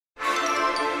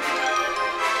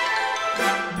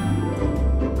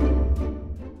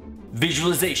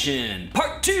Visualization,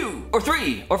 part 2, or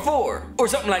 3, or 4, or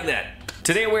something like that.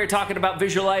 Today we're talking about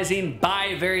visualizing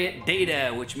bivariate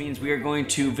data, which means we are going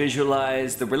to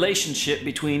visualize the relationship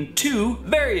between two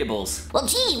variables. Well,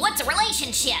 gee, what's a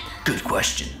relationship? Good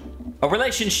question. A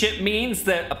relationship means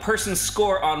that a person's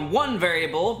score on one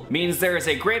variable means there is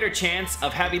a greater chance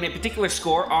of having a particular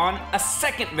score on a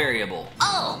second variable.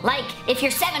 Oh, like if you're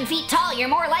 7 feet tall, you're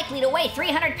more likely to weigh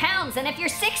 300 pounds than if you're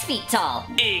 6 feet tall.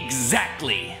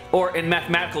 Exactly. Or in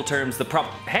mathematical terms, the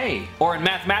probability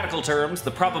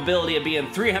of being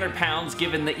 300 pounds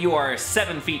given that you are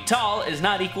 7 feet tall is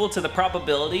not equal to the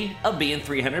probability of being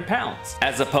 300 pounds.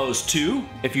 As opposed to,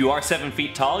 if you are 7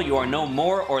 feet tall, you are no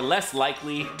more or less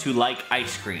likely to like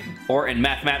ice cream. Or in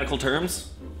mathematical terms,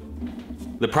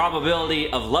 the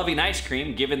probability of loving ice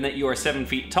cream, given that you are 7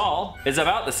 feet tall, is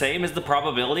about the same as the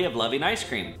probability of loving ice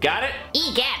cream. Got it?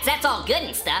 Egats, that's all good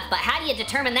and stuff, but how do you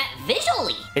determine that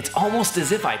visually? It's almost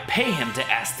as if I pay him to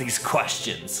ask these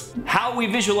questions. How we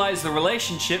visualize the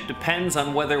relationship depends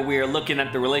on whether we are looking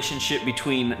at the relationship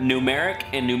between numeric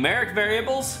and numeric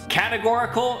variables,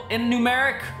 categorical and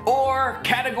numeric, or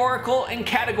categorical and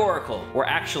categorical. We're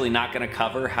actually not going to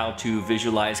cover how to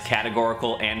visualize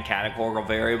categorical and categorical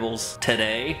variables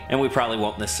today, and we probably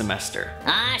won't this semester.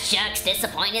 Ah, shucks,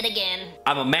 disappointed again.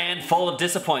 I'm a man full of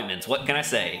disappointments, what can I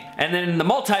say? And then in the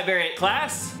multivariate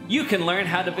class, you can learn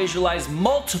how to visualize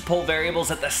multiple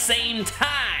variables at the same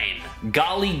time.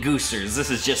 Golly goosers,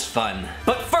 this is just fun.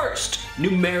 But first,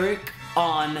 numeric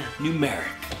on numeric.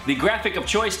 The graphic of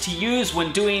choice to use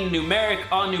when doing numeric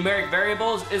on numeric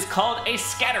variables is called a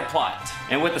scatterplot.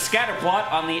 And with the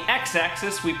scatterplot, on the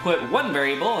x-axis we put one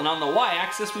variable, and on the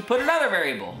y-axis we put another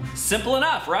variable. Simple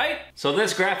enough, right? So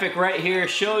this graphic right here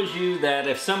shows you that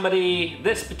if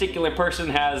this particular person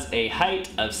has a height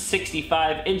of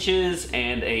 65 inches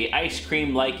and a ice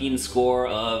cream liking score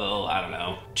of, I don't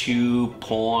know,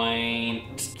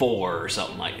 2.4 or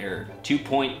something like that, or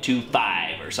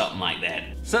 2.25 or something like that.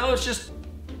 So it's just,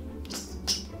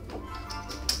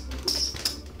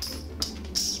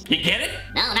 you get it?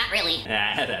 No, not really.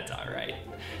 Ah, that's all right.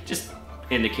 Just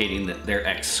indicating that their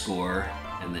X score,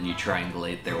 and then you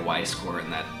triangulate their Y score,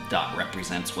 and that dot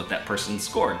represents what that person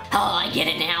scored. Oh, I get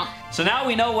it now. So now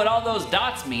we know what all those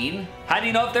dots mean. How do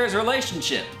you know if there's a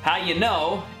relationship? How you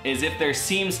know is if there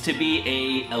seems to be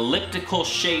a elliptical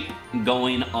shape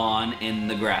going on in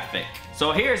the graphic.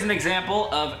 So here's an example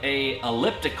of a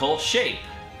elliptical shape.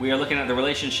 We are looking at the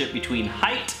relationship between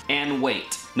height and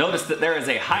weight. Notice that there is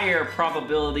a higher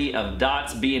probability of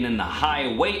dots being in the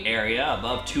high weight area,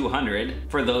 above 200,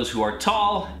 for those who are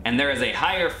tall, and there is a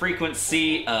higher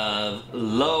frequency of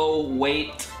low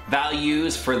weight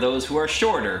values for those who are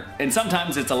shorter. And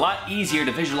sometimes it's a lot easier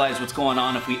to visualize what's going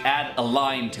on if we add a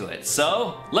line to it.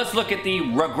 So let's look at the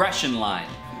regression line.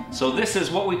 So this is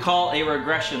what we call a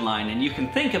regression line, and you can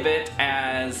think of it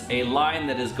as a line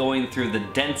that is going through the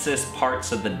densest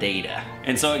parts of the data.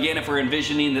 And so again, if we're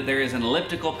envisioning that there is an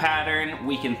elliptical pattern,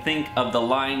 we can think of the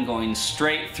line going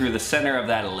straight through the center of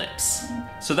that ellipse.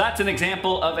 So that's an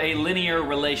example of a linear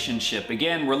relationship.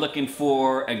 Again, we're looking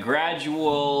for a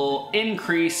gradual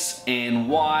increase in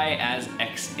y as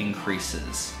x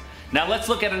increases. Now let's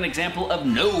look at an example of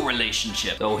no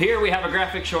relationship. So here we have a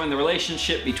graphic showing the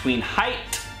relationship between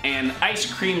height and ice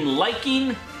cream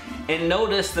liking, and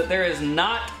notice that there is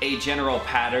not a general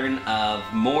pattern of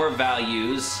more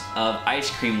values of ice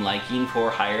cream liking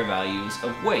for higher values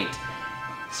of weight.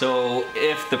 So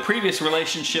if the previous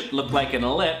relationship looked like an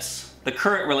ellipse, the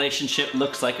current relationship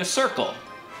looks like a circle.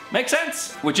 Make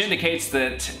sense? Which indicates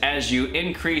that as you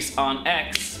increase on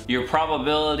X, your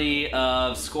probability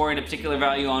of scoring a particular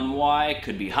value on Y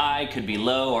could be high, could be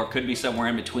low, or could be somewhere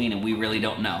in between, and we really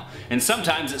don't know. And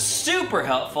sometimes it's super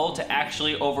helpful to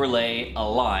actually overlay a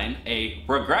line, a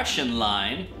regression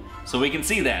line, so we can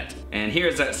see that. And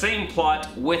here's that same plot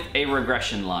with a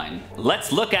regression line.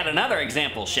 Let's look at another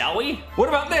example, shall we? What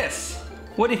about this?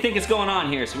 What do you think is going on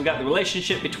here? So we got the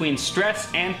relationship between stress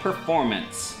and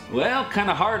performance. Well, kind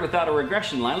of hard without a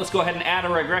regression line. Let's go ahead and add a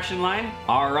regression line.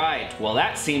 All right, well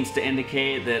that seems to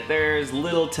indicate that there's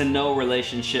little to no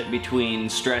relationship between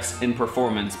stress and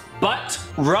performance. But,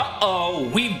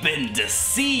 uh-oh, we've been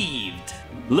deceived.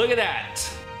 Look at that.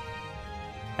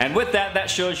 And with that, that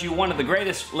shows you one of the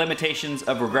greatest limitations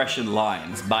of regression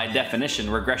lines. By definition,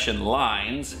 regression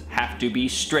lines have to be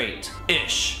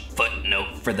straight-ish.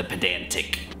 Footnote for the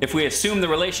pedantic. If we assume the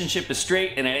relationship is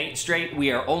straight and it ain't straight, we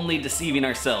are only deceiving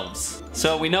ourselves.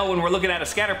 So we know when we're looking at a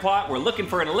scatter plot, we're looking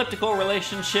for an elliptical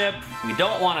relationship, we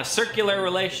don't want a circular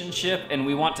relationship, and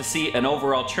we want to see an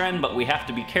overall trend, but we have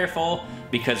to be careful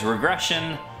because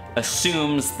regression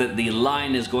assumes that the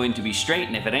line is going to be straight,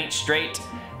 and if it ain't straight,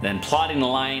 then plotting the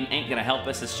line ain't gonna help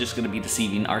us, it's just gonna be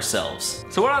deceiving ourselves.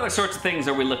 So what other sorts of things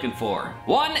are we looking for?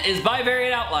 One is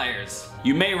bivariate outliers.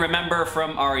 You may remember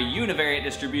from our univariate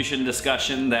distribution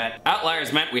discussion that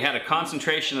outliers meant we had a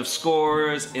concentration of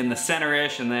scores in the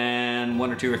center-ish, and then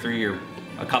one or two or three or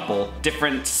a couple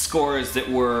different scores that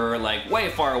were like way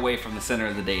far away from the center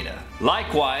of the data.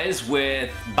 Likewise,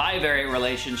 with bivariate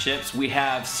relationships, we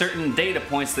have certain data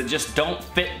points that just don't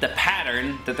fit the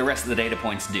pattern that the rest of the data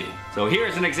points do. So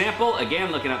here's an example,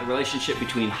 again looking at the relationship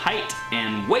between height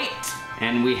and weight.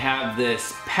 And we have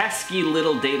this pesky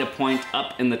little data point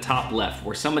up in the top left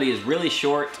where somebody is really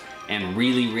short and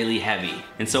really heavy.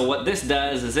 And so what this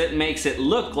does is it makes it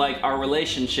look like our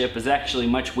relationship is actually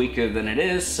much weaker than it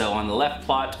is. So on the left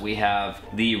plot we have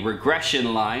the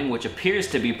regression line, which appears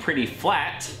to be pretty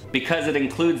flat because it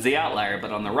includes the outlier,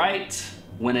 but on the right,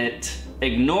 when it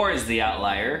ignores the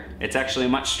outlier, it's actually a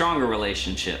much stronger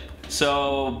relationship.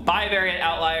 So bivariate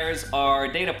outliers are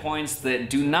data points that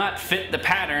do not fit the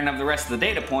pattern of the rest of the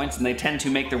data points, and they tend to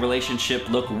make the relationship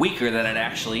look weaker than it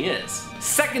actually is.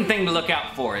 Second thing to look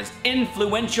out for is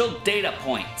influential data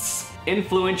points.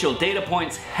 Influential data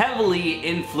points heavily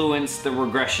influence the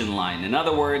regression line. In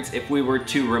other words, if we were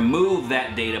to remove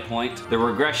that data point, the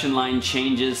regression line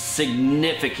changes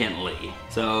significantly.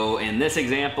 So in this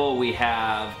example, we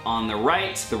have on the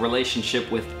right the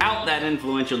relationship without that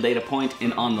influential data point,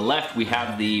 and on the left we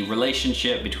have the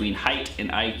relationship between height and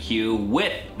IQ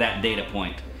with that data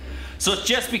point. So it's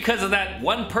just because of that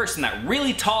one person, that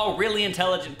really tall, really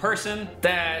intelligent person,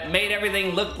 that made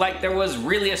everything look like there was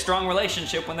really a strong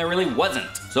relationship when there really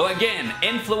wasn't. So again,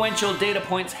 influential data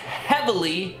points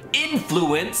heavily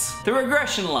influence the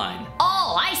regression line.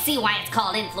 Oh, I see why it's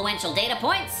called influential data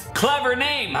points. Clever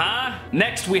name, huh?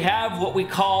 Next we have what we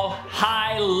call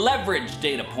high leverage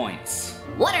data points.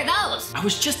 What are those? I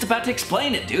was just about to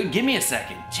explain it, dude. Give me a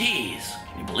second. Jeez,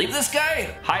 can you believe this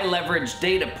guy? High leverage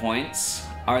data points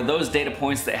are those data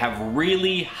points that have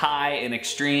really high and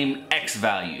extreme X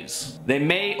values. They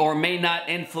may or may not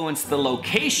influence the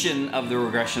location of the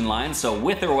regression line, so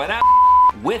with or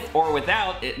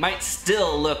without, it might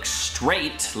still look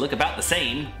straight, look about the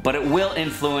same, but it will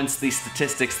influence the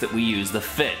statistics that we use, the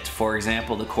fit. For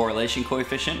example, the correlation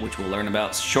coefficient, which we'll learn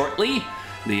about shortly,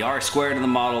 the R squared of the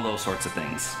model, those sorts of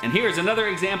things. And here's another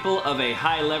example of a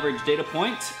high leverage data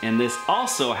point, and this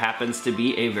also happens to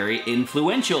be a very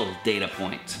influential data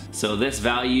point. So this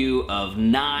value of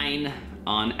 9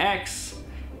 on X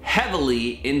heavily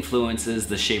influences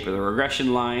the shape of the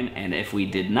regression line, and if we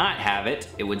did not have it,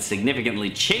 it would significantly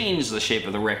change the shape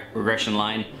of the regression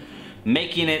line,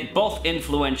 making it both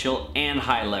influential and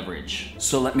high leverage.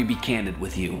 So let me be candid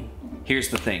with you. Here's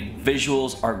the thing,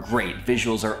 visuals are great,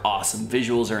 visuals are awesome,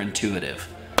 visuals are intuitive,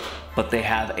 but they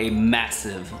have a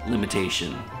massive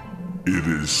limitation. It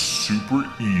is super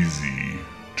easy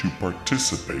to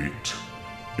participate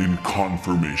in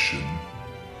confirmation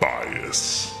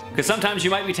bias. Because sometimes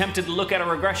you might be tempted to look at a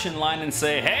regression line and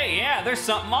say, hey, yeah, there's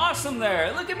something awesome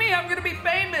there. Look at me, I'm gonna be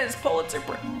famous. Pulitzer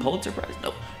Prize,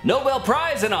 nope. Nobel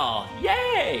Prize and all,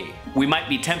 yay! We might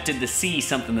be tempted to see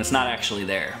something that's not actually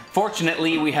there.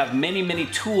 Fortunately, we have many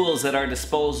tools at our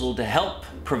disposal to help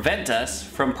prevent us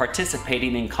from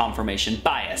participating in confirmation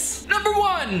bias. Number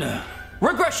 1,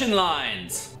 regression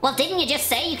lines. Well, didn't you just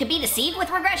say you could be deceived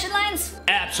with regression lines?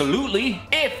 Absolutely,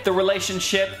 if the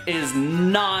relationship is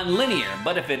non-linear.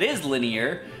 But if it is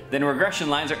linear, then regression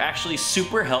lines are actually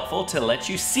super helpful to let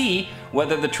you see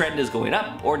whether the trend is going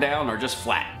up or down or just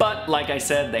flat. But like I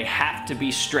said, they have to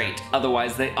be straight,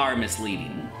 otherwise they are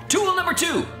misleading. Tool number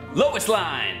 2, lowess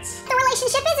lines. The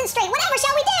relationship isn't straight. Whatever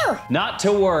shall we do? Not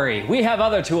to worry, we have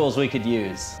other tools we could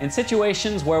use. In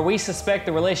situations where we suspect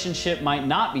the relationship might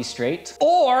not be straight,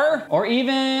 or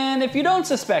even if you don't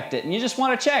suspect it and you just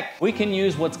want to check, we can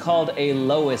use what's called a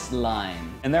lowess line.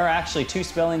 And there are actually 2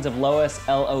 spellings of lowess,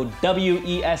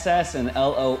 L-O-W-E-S-S and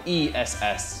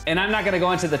L-O-E-S-S. And I'm not gonna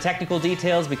go into the technical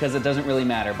details because it doesn't really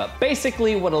matter, but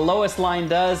basically what a lowess line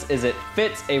does is it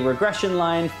fits a regression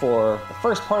line for the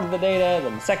first part of the data,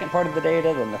 then the second part of the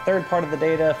data, then the third part of the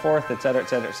data, fourth, etc.,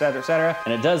 etc., etc., etc.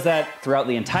 And it does that throughout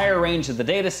the entire range of the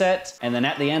data set, and then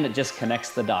at the end it just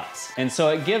connects the dots. And so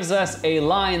it gives us a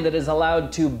line that is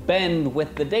allowed to bend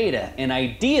with the data. And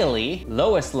ideally,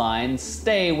 lowess lines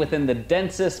stay within the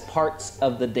densest parts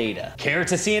of the data. Care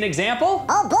to see an example?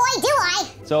 Oh boy, do I!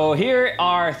 So here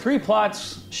are 3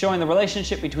 plots showing the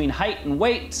relationship between height and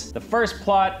weight. The first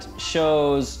plot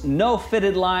shows no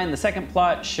fitted line, the second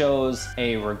plot shows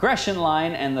a regression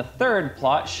line, and the third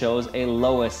plot shows a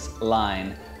lowess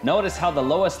line. Notice how the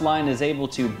lowest line is able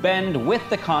to bend with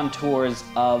the contours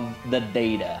of the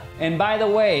data. And by the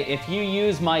way, if you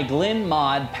use my Glyn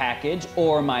mod package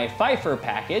or my Pfeiffer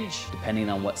package, depending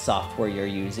on what software you're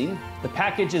using, the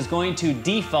package is going to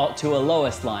default to a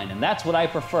lowest line, and that's what I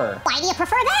prefer. Why do you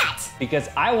prefer that? Because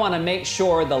I want to make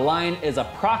sure the line is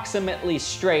approximately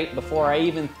straight before I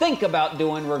even think about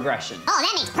doing regression. Oh,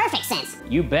 that makes perfect sense.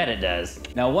 You bet it does.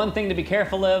 Now, one thing to be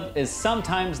careful of is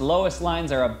sometimes lowest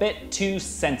lines are a bit too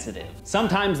sensitive.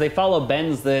 Sometimes they follow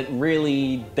bends that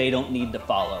really they don't need to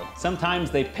follow.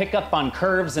 Sometimes they pick up on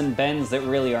curves and bends that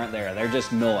really aren't there. They're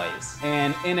just noise.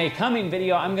 And in a coming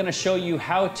video, I'm gonna show you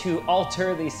how to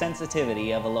alter the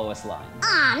sensitivity of a lowest line.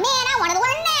 Aw, man, I wanted to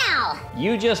learn now.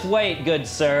 You just wait, good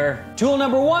sir. Tool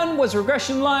number 1 was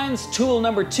regression lines. Tool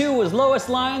number 2 was lowest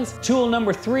lines. Tool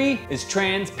number 3 is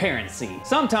transparency.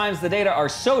 Sometimes the data are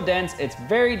so dense, it's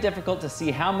very difficult to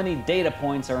see how many data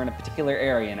points are in a particular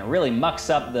area, and it really mucks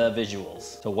up the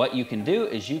visuals. So what you can do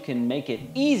is you can make it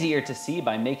easier to see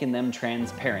by making them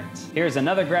transparent. Here's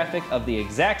another graphic of the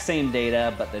exact same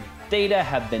data, but the data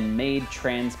have been made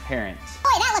transparent. Boy,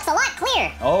 that looks a lot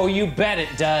clearer. Oh, you bet it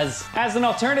does. As an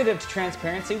alternative to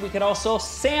transparency, we could also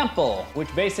sample,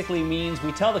 which basically means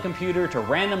we tell the computer to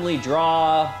randomly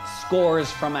draw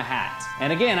scores from a hat.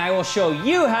 And again, I will show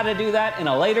you how to do that in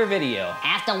a later video.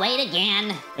 Have to wait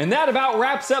again. And that about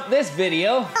wraps up this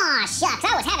video. Aw, shucks,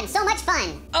 I was having so much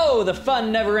fun. Oh, the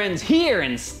fun never ends here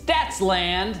in Stats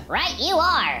Land. Right, you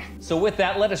are. So with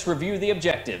that, let us review the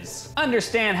objectives.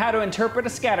 Understand how to interpret a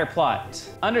scatterplot.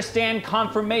 Understand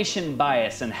confirmation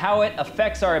bias and how it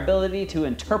affects our ability to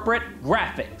interpret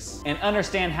graphics. And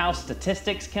understand how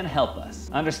statistics can help us.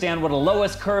 Understand what a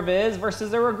lowess curve is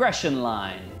versus a regression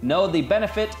line. Know the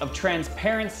benefit of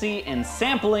transparency and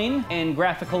sampling in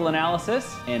graphical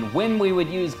analysis, and when we would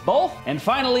use both. And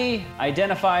finally,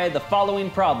 identify the following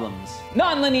problems: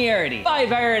 nonlinearity,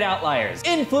 bivariate outliers,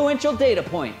 influential data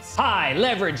points, high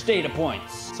leverage data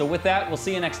points. So with that, we'll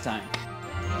see you next time.